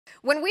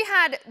When we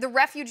had the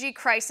refugee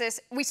crisis,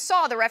 we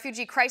saw the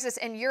refugee crisis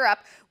in Europe,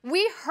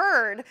 we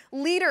heard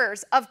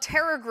leaders of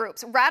terror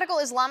groups, radical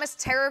Islamist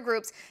terror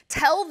groups,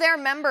 tell their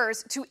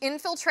members to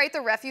infiltrate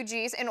the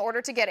refugees in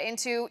order to get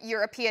into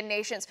European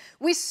nations.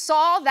 We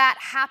saw that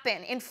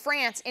happen in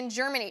France, in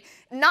Germany.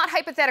 Not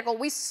hypothetical.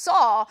 We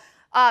saw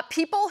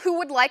people who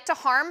would like to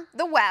harm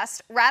the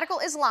West, radical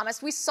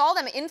Islamists, we saw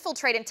them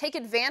infiltrate and take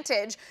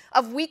advantage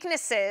of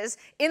weaknesses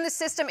in the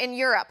system in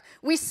Europe.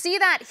 We see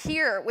that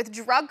here with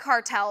drug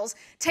cartels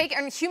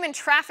and human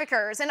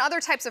traffickers and other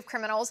types of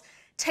criminals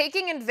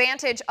taking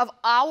advantage of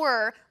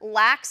our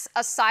lax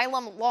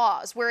asylum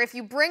laws, where if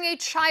you bring a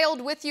child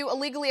with you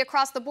illegally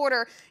across the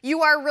border,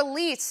 you are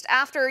released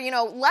after,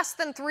 less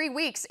than 3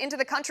 weeks into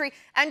the country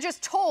and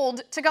just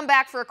told to come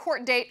back for a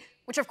court date,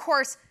 which of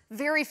course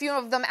very few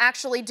of them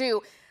actually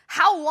do.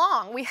 How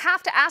long? We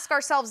have to ask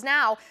ourselves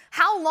now,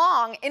 how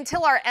long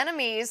until our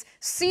enemies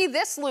see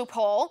this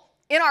loophole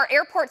in our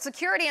airport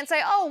security and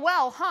say, oh,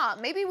 well,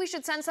 maybe we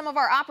should send some of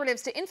our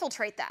operatives to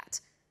infiltrate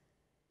that?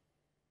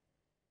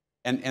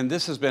 And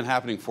this has been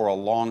happening for a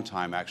long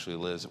time, actually,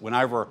 Liz.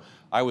 Whenever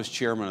I was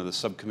chairman of the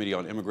Subcommittee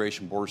on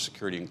Immigration, Border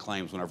Security, and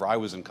Claims, whenever I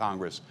was in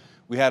Congress,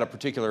 we had a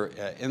particular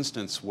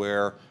instance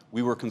where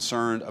we were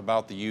concerned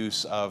about the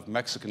use of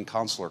Mexican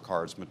consular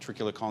cards,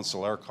 matricular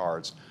consular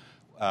cards,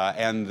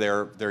 and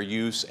their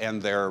use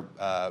and their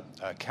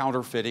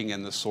counterfeiting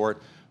and the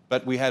sort.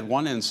 But we had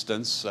one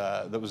instance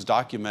that was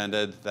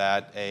documented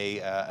that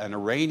an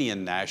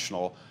Iranian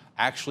national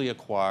actually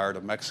acquired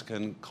a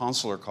Mexican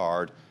consular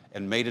card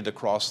and made it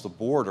across the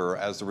border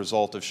as the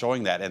result of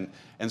showing that.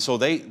 And so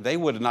they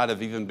would not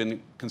have even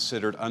been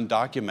considered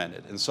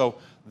undocumented. And so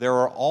there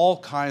are all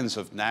kinds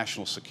of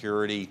national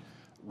security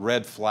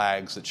red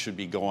flags that should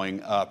be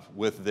going up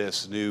with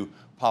this new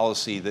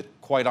policy that,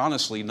 quite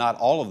honestly, not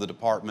all of the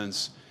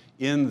departments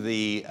in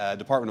the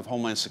Department of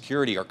Homeland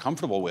Security are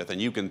comfortable with.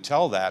 And you can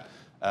tell that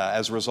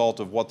as a result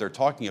of what they're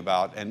talking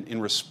about and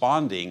in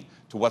responding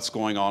to what's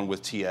going on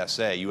with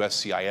TSA.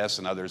 USCIS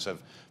and others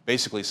have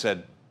basically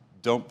said,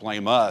 don't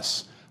blame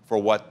us for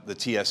what the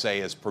TSA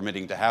is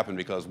permitting to happen,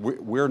 because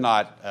we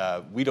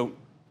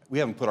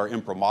haven't put our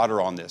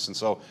imprimatur on this. And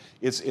so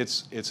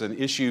it's an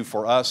issue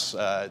for us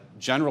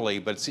generally,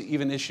 but it's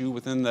even an issue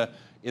in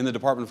the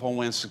Department of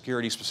Homeland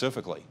Security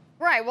specifically.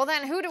 Right. Well,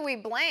 then who do we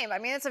blame? I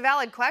mean, it's a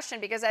valid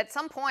question, because at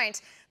some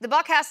point the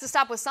buck has to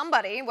stop with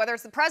somebody, whether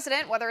it's the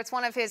president, whether it's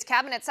one of his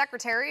cabinet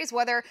secretaries,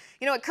 whether,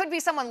 it could be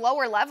someone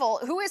lower level.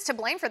 Who is to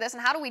blame for this,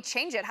 and how do we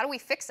change it? How do we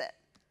fix it?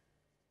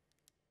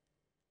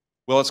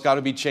 Well, it's got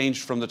to be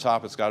changed from the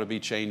top. It's got to be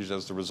changed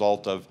as the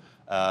result of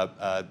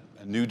a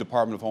new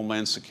Department of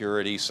Homeland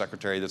Security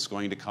secretary that's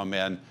going to come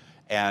in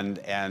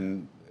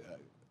and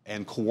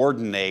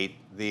coordinate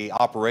the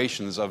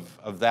operations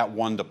of that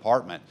one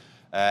department.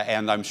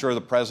 And I'm sure the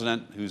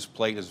president, whose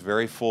plate is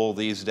very full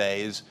these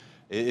days,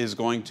 is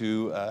going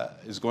to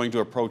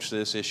approach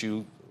this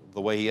issue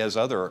the way he has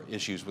other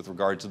issues with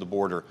regard to the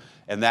border,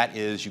 and that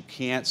is you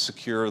can't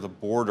secure the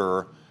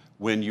border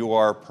when you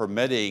are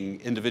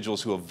permitting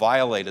individuals who have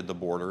violated the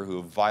border, who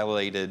have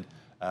violated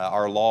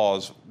our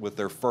laws with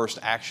their first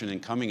action in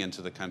coming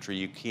into the country.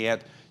 You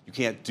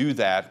can't do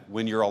that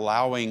when you're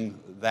allowing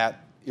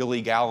that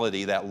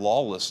illegality, that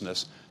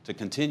lawlessness to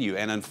continue.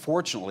 And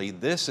unfortunately,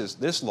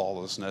 this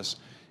lawlessness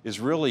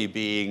is really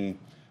being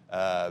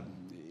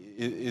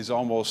is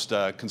almost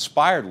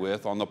conspired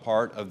with on the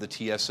part of the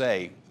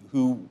TSA,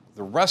 who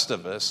the rest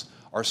of us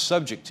are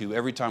subject to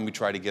every time we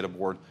try to get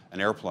aboard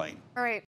an airplane. All right.